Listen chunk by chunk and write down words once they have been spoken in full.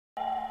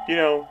You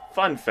know,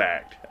 fun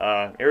fact,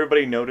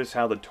 everybody notice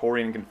how the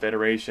Taurian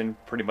Confederation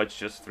pretty much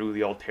just threw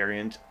the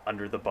Altarians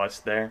under the bus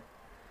there?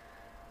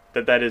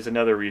 That is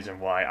another reason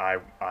why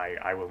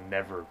I will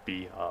never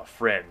be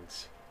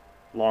friends,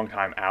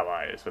 longtime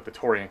allies with the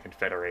Taurian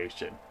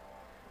Confederation.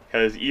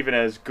 Because even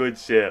as good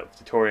civs,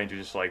 the Taurians are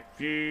just like,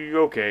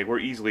 okay, we're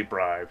easily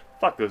bribed.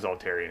 Fuck those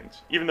Altarians.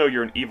 Even though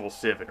you're an evil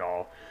civ and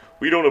all,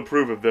 we don't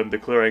approve of them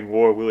declaring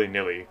war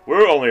willy-nilly.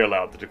 We're only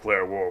allowed to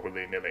declare war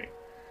willy-nilly.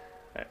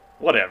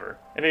 Whatever.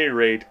 At any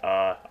rate,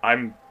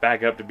 I'm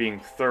back up to being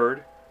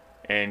third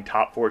and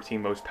top 14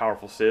 most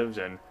powerful civs,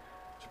 and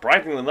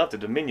surprisingly enough, the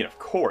Dominion of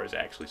Core has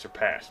actually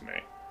surpassed me.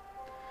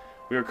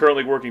 We are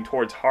currently working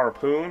towards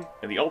Harpoon,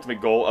 and the ultimate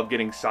goal of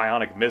getting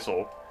Psionic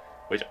Missile,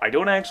 which I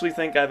don't actually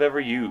think I've ever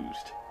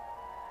used.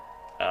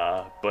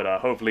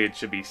 But hopefully it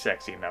should be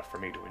sexy enough for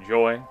me to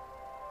enjoy.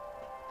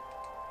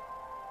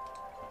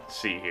 Let's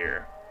see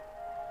here.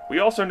 We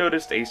also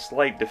noticed a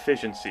slight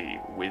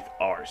deficiency with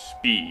our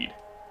speed.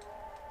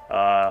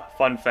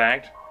 Fun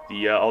fact,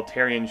 the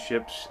Altarian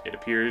ships, it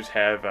appears,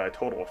 have a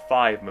total of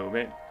 5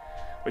 movement,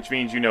 which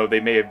means, you know, they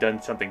may have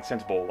done something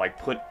sensible, like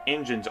put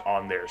engines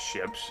on their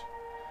ships,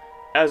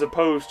 as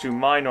opposed to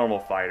my normal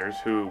fighters,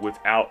 who,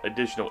 without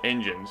additional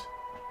engines,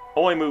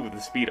 only move with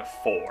the speed of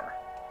 4.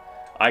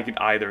 I could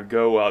either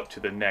go up to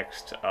the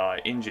next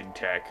engine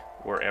tech,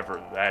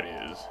 wherever that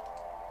is.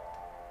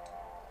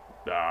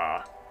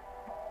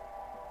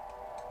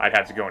 I'd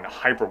have to go into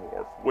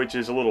Hyperwarp, which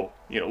is a little,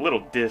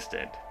 little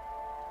distant.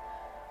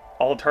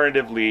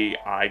 Alternatively,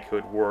 I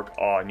could work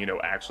on,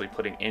 actually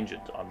putting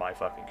engines on my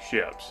fucking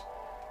ships.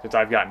 Since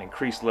I've gotten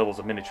increased levels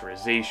of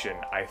miniaturization,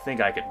 I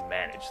think I could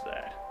manage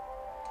that.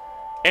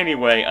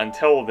 Anyway,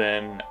 until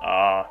then,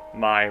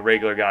 my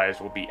regular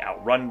guys will be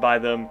outrun by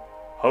them,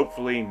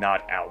 hopefully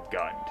not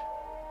outgunned.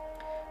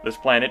 This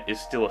planet is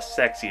still as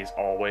sexy as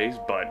always,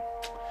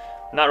 but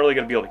I'm not really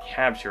going to be able to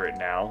capture it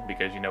now,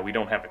 because, we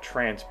don't have a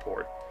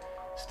transport.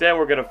 Instead,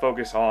 we're going to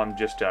focus on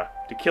just to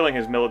killing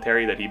his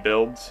military that he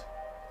builds.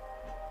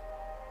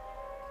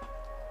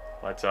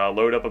 Let's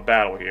load up a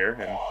battle here,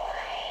 and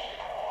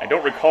I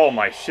don't recall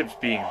my ships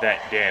being that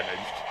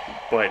damaged,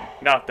 but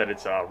not that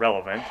it's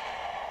relevant,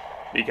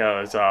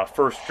 because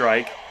First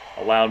Strike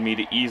allowed me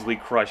to easily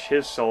crush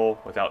his soul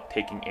without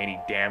taking any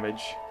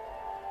damage.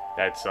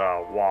 That's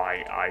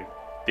why I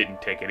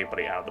didn't take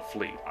anybody out of the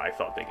fleet. I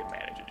thought they could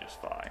manage it just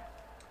fine.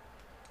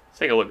 Let's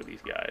take a look at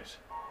these guys.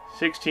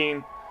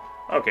 16,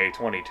 okay,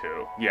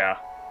 22, yeah.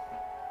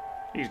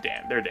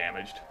 They're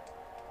damaged.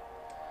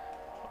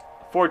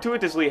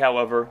 Fortuitously,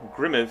 however,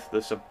 Grimith,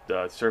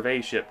 the survey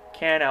ship,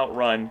 can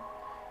outrun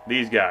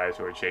these guys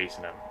who are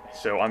chasing him.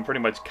 So I'm pretty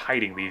much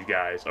kiting these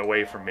guys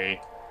away from me.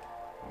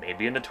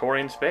 Maybe into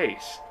Taurian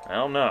space. I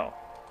don't know.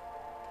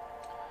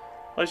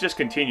 Let's just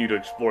continue to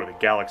explore the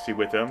galaxy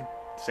with them.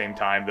 At the same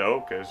time,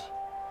 though, because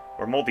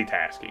we're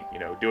multitasking.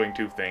 Doing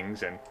 2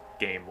 things, and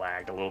game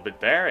lagged a little bit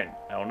there, and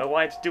I don't know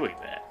why it's doing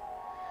that.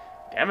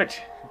 Damn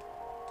it.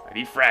 I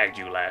defragged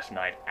you last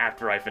night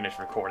after I finished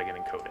recording and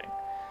encoding.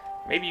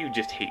 Maybe you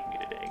just hate me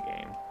today,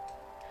 game.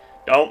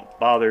 Don't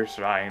bother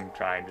trying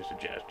to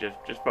suggest.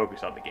 Just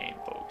focus on the game,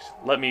 folks.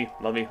 Let me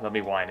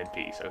whine in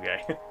peace,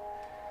 okay?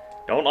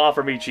 Don't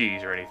offer me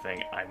cheese or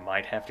anything. I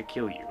might have to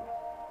kill you.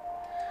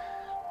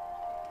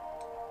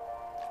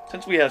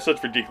 Since we have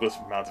such ridiculous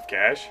amounts of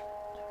cash,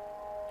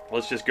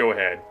 let's just go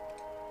ahead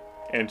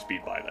and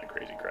speed by that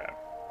crazy crap.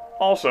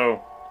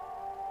 Also,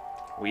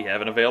 we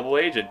have an available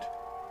agent.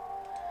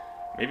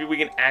 Maybe we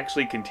can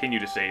actually continue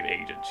to save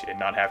agents and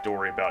not have to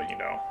worry about,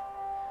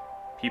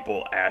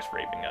 people ass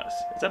raping us.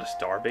 Is that a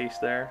star base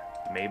there?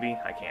 Maybe?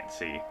 I can't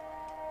see.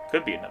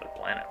 Could be another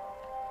planet.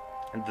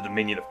 And the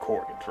Dominion of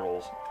Core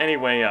controls.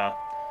 Anyway,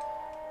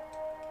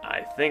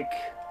 I think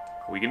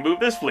we can move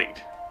this fleet.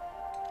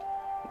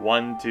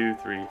 1, 2,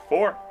 3,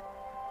 4.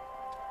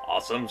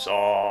 Awesome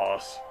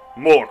sauce.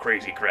 More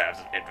crazy crabs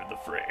have entered the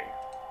fray.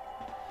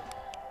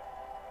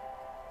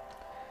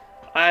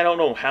 I don't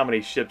know how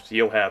many ships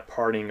he'll have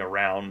partying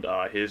around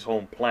his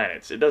home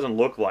planets. It doesn't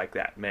look like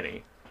that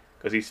many.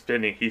 Because he's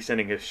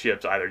sending his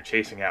ships either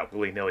chasing out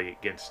willy-nilly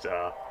against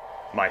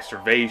my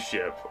survey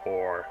ship,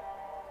 or...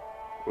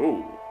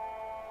 Ooh.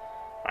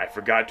 I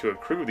forgot to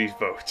accrue these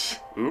votes.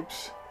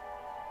 Oops.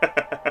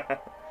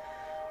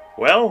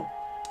 Well,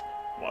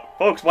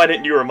 folks, why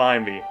didn't you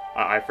remind me?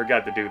 I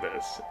forgot to do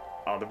this.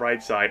 On the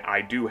right side, I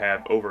do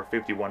have over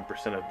 51%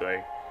 of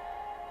the...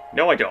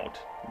 No, I don't.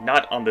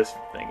 Not on this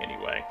thing,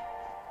 anyway.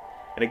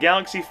 In a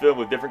galaxy filled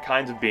with different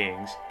kinds of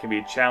beings, it can be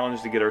a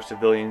challenge to get our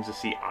civilians to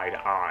see eye to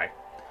eye.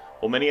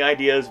 While many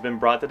ideas have been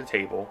brought to the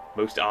table,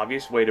 the most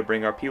obvious way to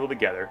bring our people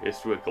together is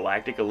through a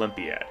galactic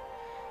Olympiad.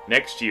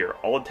 Next year,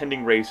 all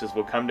attending races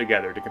will come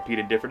together to compete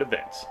in different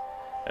events.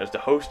 As the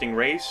hosting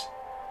race,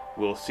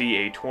 we'll see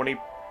a 20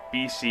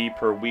 BC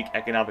per week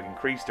economic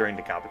increase during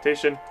the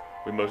competition.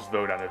 We must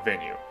vote on a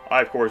venue.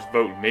 I, of course,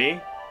 vote me.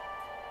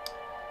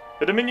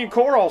 The Dominion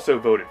Core also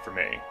voted for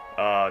me.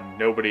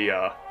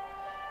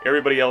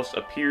 Everybody else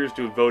appears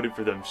to have voted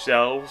for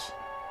themselves.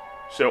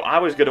 So I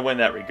was going to win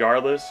that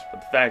regardless,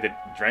 but the fact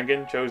that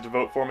Drengen chose to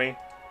vote for me,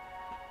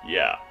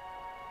 Yeah.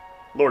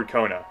 Lord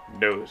Kona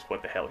knows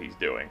what the hell he's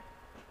doing.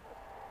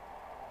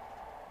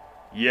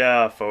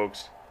 Yeah,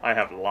 folks, I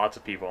have lots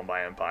of people in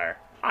my empire.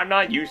 I'm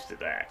not used to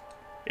that.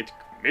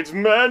 It's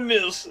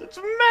madness. It's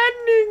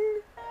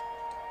maddening.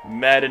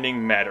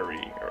 Maddening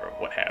mattery, or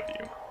what have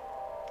you.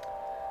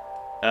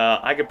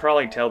 I could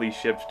probably tell these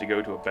ships to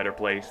go to a better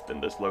place than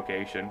this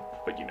location,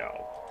 but you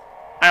know,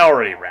 I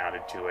already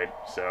rounded to it,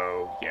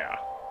 so yeah.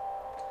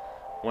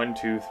 1,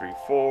 2, 3,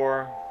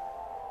 4.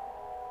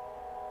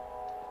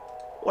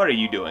 What are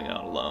you doing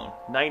out alone?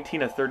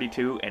 19 of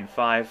 32 and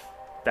 5.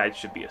 That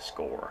should be a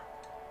score.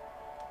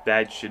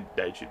 That should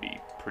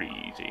be pretty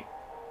easy,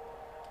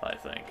 I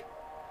think.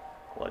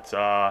 Let's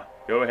go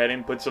ahead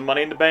and put some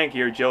money in the bank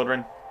here,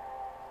 children.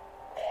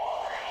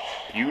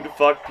 Pew to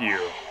fuck pew.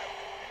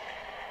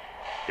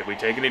 Did we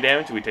take any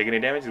damage? Did we take any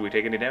damage? Did we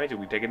take any damage? Did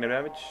we take any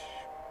damage?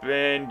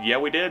 And yeah,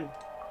 we did.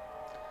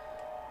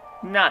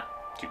 Not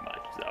too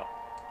much, though.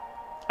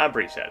 I'm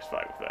pretty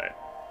satisfied with that.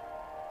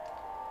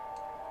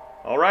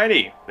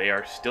 Alrighty, they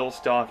are still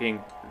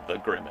stalking the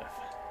Grimith.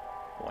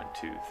 1,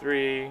 2,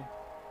 3.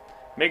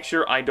 Make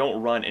sure I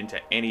don't run into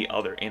any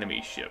other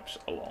enemy ships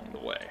along the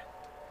way.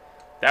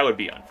 That would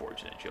be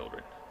unfortunate,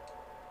 children.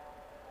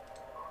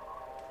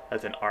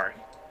 That's an Ark.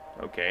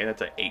 Okay,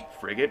 that's an 8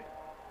 frigate.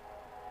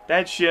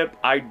 That ship,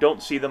 I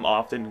don't see them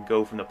often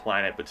go from the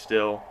planet, but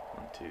still.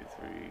 1, 2,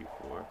 3,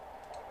 4.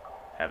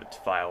 Have its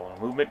file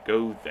on movement.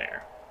 Go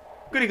there.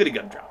 Goody goody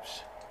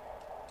gumdrops.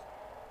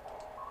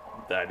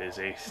 That is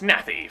a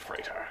Snathy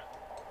freighter.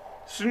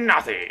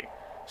 Snathy!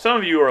 Some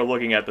of you are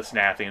looking at the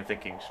Snathy and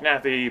thinking,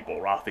 Snathy,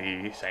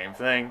 Bolrathi, same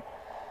thing.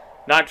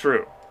 Not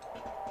true.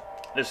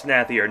 The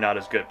Snathy are not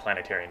as good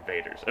planetary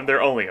invaders, and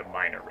they're only a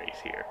minor race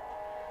here.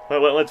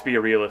 Let's be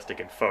realistic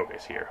and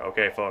focus here,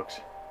 okay, folks?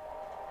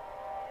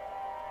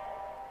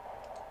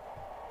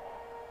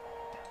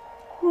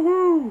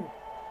 Woohoo!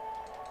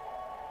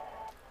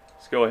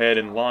 Let's go ahead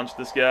and launch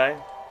this guy.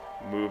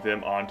 Move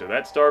him onto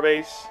that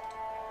starbase.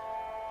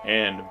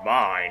 And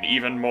mine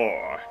even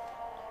more.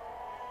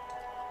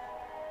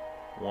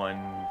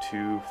 1,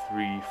 2,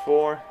 3,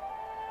 4.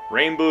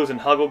 Rainbows and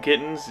Huggle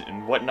Kittens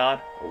and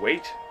whatnot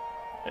await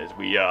as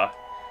we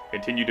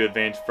continue to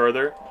advance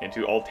further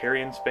into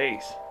Altarian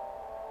space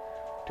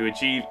to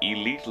achieve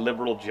elite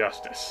liberal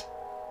justice.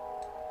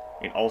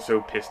 And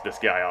also piss this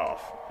guy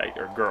off.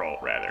 Or girl,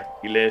 rather.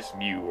 Eleys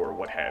Mue or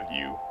what have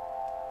you.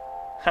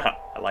 Haha,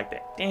 I like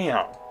that.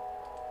 Damn.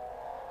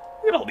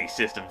 Look at all these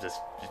systems this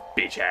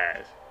bitch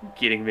has. Are you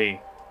kidding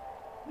me?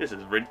 This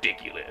is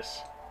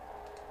ridiculous.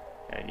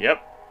 And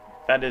yep,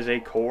 that is a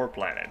core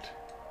planet.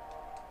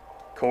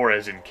 Core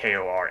as in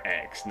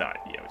K-O-R-X, not,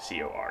 you know,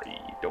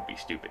 C-O-R-E. Don't be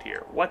stupid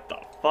here. What the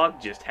fuck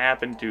just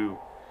happened to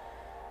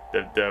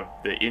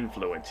the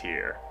influence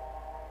here?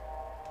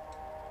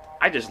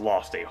 I just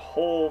lost a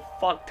whole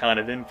fuck ton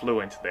of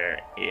influence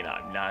there, and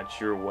I'm not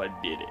sure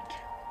what did it.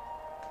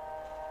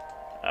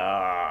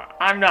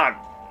 I'm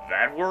not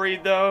that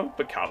worried though,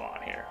 but come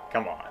on here.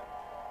 Come on.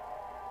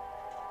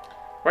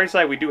 Right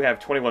side, we do have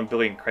 21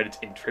 billion credits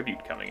in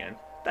tribute coming in.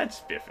 That's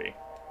spiffy.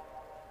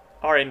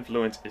 Our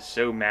influence is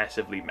so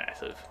massively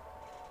massive.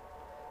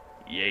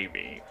 Yay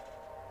me.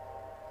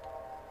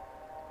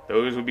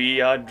 Those would be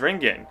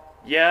Dringen.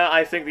 Yeah,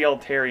 I think the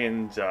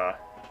Altarians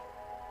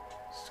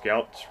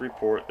scouts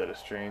report that a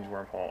strange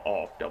wormhole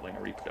off, doubling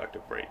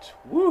reproductive rates.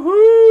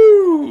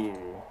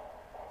 Woohoo!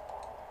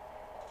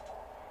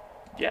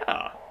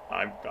 Yeah,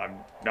 I'm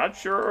not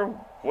sure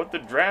what the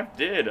draft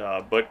did,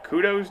 but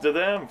kudos to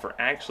them for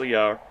actually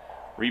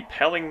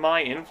repelling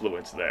my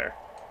influence there.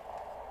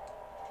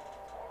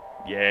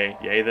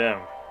 Yay them.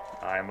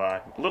 I'm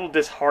a little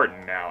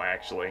disheartened now,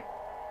 actually.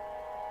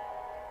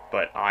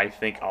 But I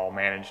think I'll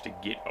manage to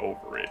get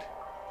over it.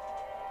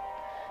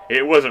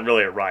 It wasn't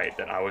really right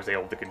that I was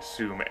able to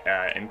consume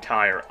an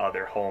entire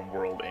other home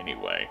world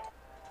anyway,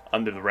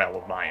 under the realm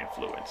of my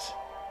influence.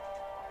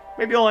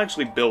 Maybe I'll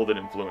actually build an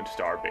influence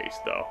starbase,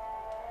 though.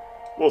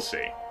 We'll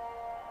see.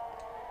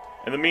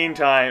 In the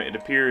meantime, it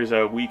appears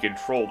we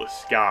control the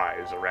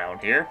skies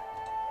around here,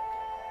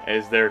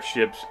 as their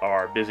ships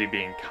are busy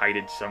being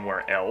kited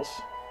somewhere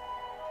else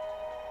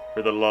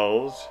for the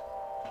Lulz.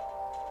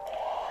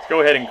 Let's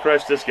go ahead and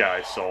crush this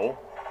guy's soul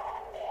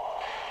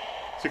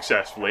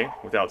successfully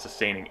without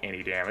sustaining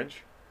any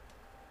damage.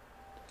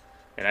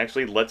 And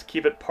actually, let's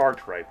keep it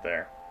parked right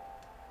there.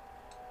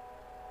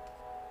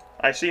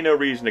 I see no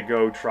reason to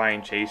go try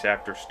and chase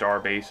after star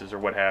bases or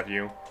what have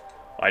you.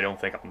 I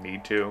don't think I'll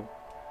need to.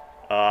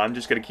 I'm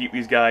just going to keep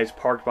these guys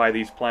parked by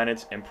these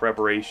planets in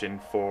preparation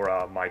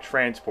for my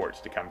transports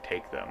to come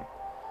take them.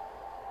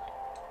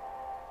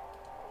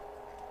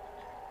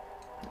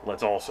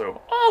 Let's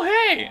also...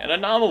 Oh, hey! An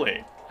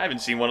anomaly! I haven't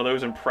seen one of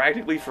those in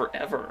practically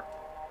forever.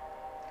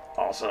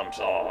 Awesome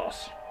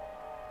sauce.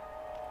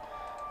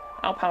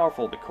 How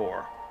powerful the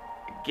core.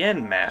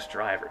 Again, mass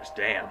drivers.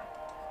 Damn.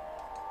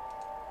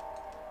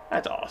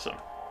 That's awesome.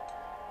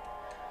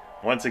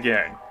 Once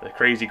again, the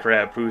crazy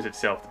crab proves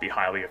itself to be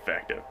highly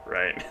effective,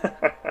 right?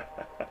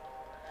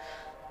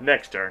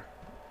 Next turn.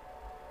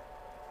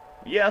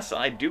 Yes,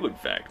 I do in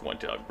fact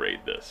want to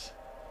upgrade this.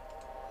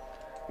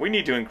 We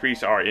need to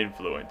increase our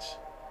influence.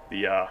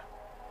 The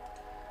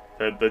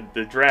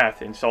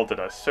draft insulted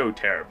us so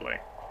terribly.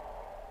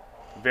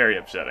 Very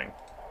upsetting.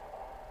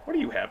 What do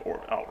you have,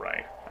 Orbit? Oh,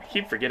 right. I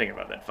keep forgetting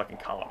about that fucking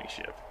colony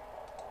ship.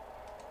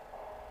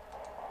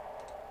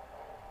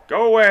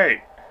 Go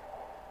away!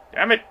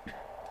 Damn it!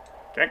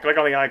 Can't click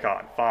on the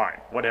icon. Fine.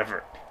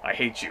 Whatever. I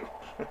hate you.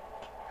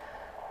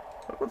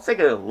 Let's take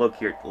a look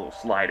here at the little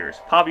sliders.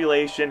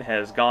 Population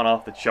has gone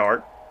off the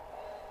chart.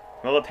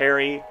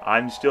 Military,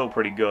 I'm still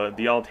pretty good.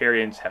 The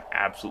Altarians have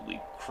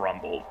absolutely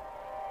crumbled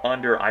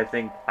under, I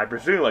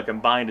presume, a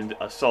combined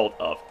assault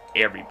of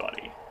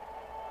everybody.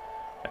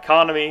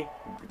 Economy,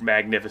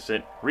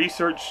 magnificent.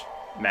 Research,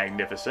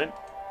 magnificent.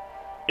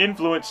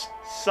 Influence,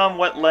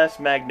 somewhat less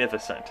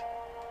magnificent.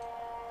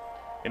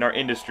 And our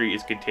industry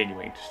is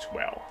continuing to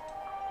swell.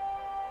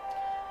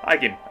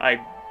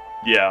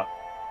 Yeah.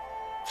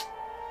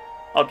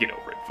 I'll get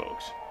over it,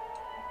 folks.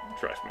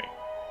 Trust me.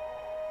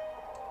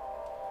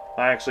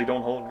 I actually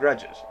don't hold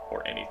grudges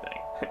or anything.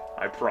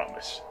 I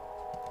promise.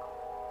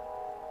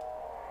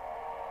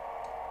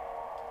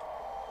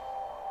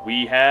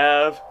 We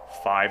have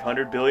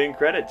 500 billion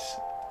credits.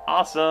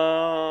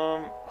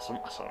 Awesome! Awesome,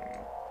 awesome.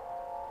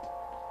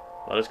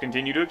 Let us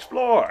continue to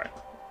explore.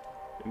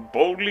 And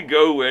boldly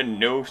go where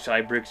no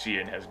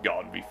Cybrixian has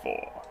gone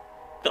before.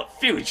 The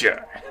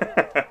future!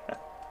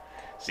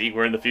 See,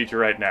 we're in the future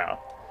right now.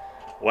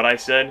 What I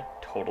said,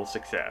 total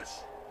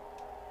success.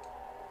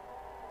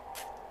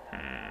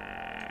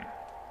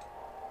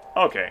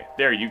 Okay,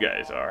 there you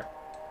guys are.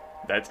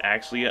 That's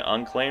actually an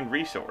unclaimed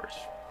resource.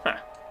 Huh.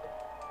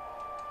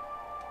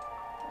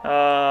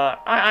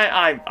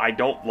 I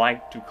don't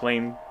like to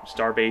claim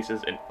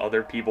starbases in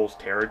other people's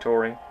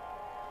territory.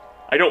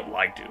 I don't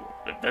like to.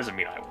 That doesn't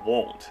mean I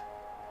won't.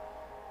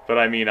 But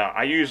I mean,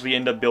 I usually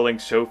end up building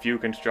so few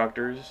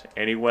constructors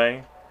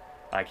anyway.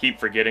 I keep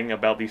forgetting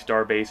about these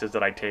starbases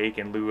that I take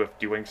in lieu of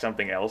doing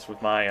something else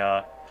with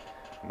my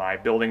my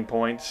building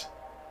points.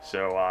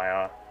 So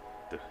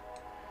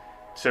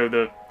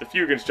the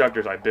few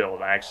constructors I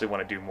build, I actually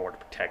want to do more to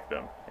protect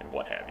them and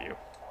what have you.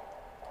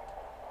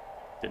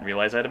 Didn't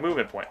realize I had a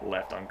movement point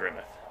left on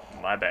Grimith.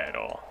 My bad,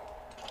 all.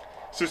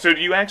 So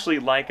do you actually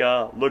like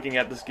looking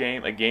at this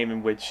game? A game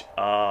in which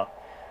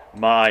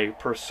my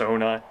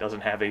persona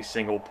doesn't have a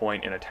single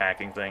point in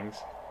attacking things.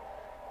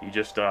 He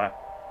just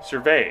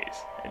surveys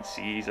and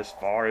sees as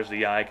far as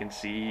the eye can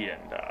see,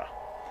 and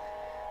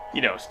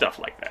you know, stuff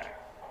like that.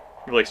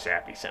 Really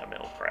sappy,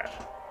 sentimental crap.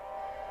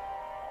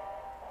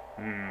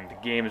 The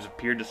game has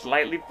appeared to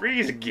slightly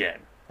freeze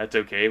again. That's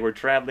okay, we're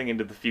traveling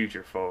into the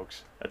future,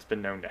 folks. That's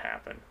been known to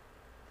happen.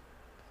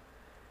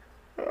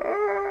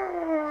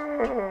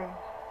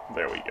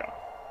 There we go.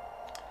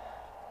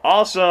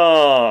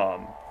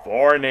 Awesome!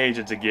 Foreign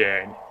agents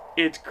again.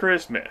 It's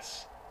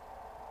Christmas.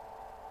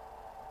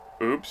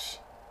 Oops.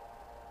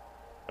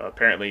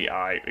 Apparently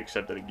I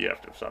accepted a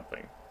gift of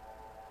something.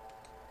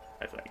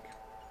 I think.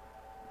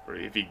 Or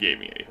if he gave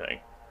me anything.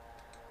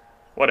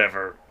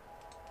 Whatever.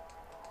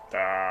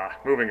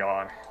 Moving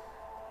on.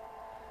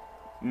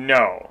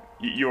 No.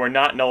 You are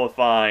not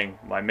nullifying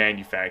my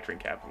manufacturing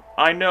capital.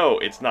 I know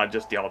it's not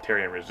just the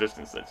Altarian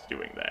resistance that's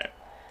doing that.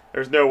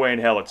 There's no way in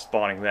hell it's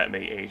spawning that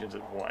many agents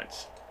at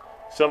once.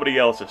 Somebody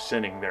else is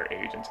sending their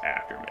agents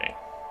after me.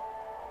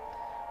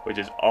 Which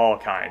is all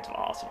kinds of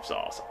awesome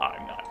sauce,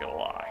 I'm not gonna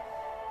lie.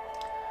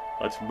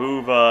 Let's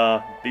move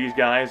these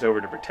guys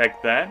over to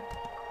protect that.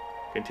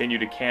 Continue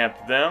to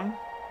camp them.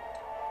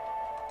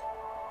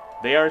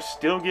 They are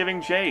still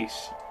giving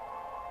chase.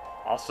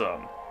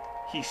 Awesome.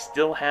 He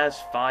still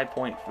has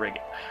 5-point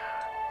frigate.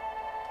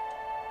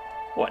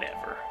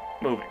 Whatever.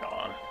 Moving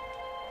on.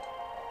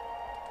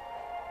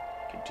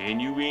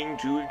 Continuing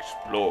to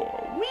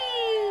explore. Whee!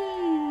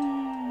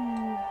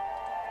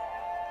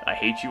 I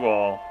hate you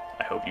all.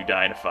 I hope you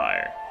die in a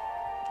fire.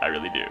 I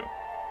really do.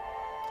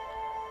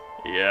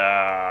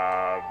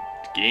 Yeah.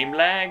 Game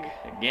lag?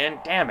 Again?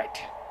 Damn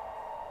it.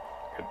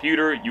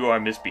 Computer, you are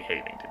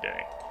misbehaving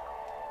today.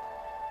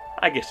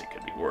 I guess it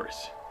could be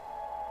worse.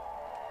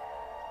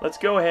 Let's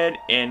go ahead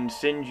and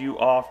send you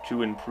off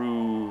to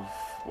improve,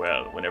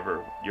 well,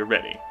 whenever you're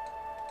ready.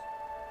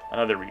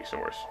 Another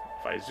resource.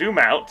 If I zoom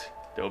out,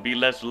 there'll be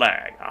less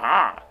lag.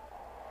 Aha!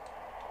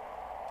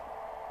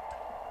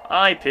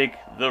 I pick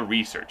the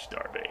research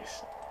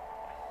starbase.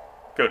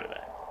 Go to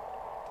that.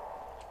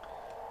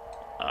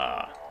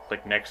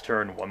 Click next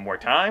turn one more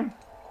time.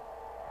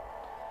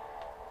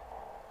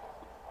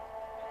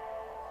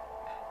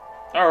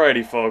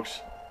 Alrighty,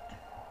 folks.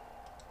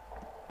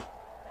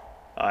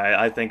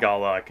 I think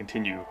I'll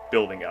continue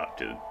building up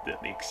to the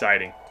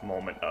exciting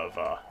moment of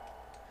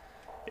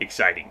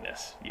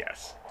excitingness.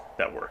 Yes,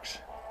 that works.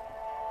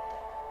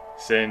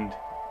 Send.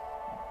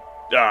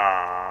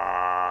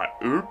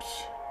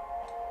 Oops.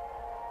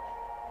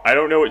 I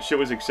don't know what shit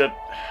was except.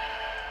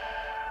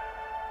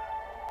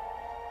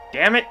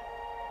 Damn it!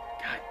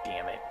 God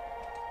damn it!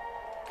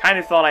 Kind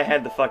of thought I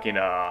had the fucking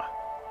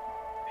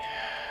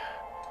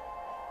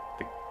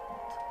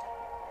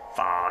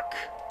Fuck.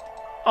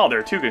 Oh, there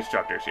are 2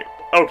 constructors here.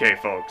 Okay,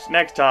 folks,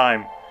 next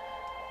time,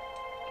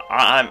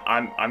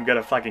 I'm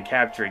gonna fucking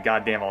capture a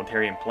goddamn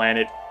Altarian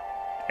planet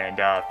and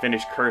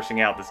finish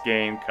cursing out this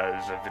game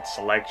because of its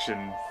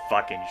selection,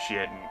 fucking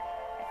shit, and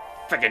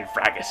frickin'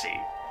 fragacy.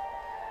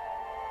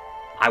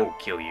 I will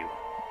kill you.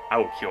 I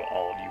will kill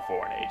all of you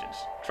foreign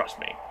agents. Trust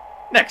me.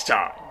 Next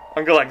time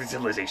on Galactic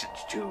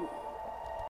Civilizations 2.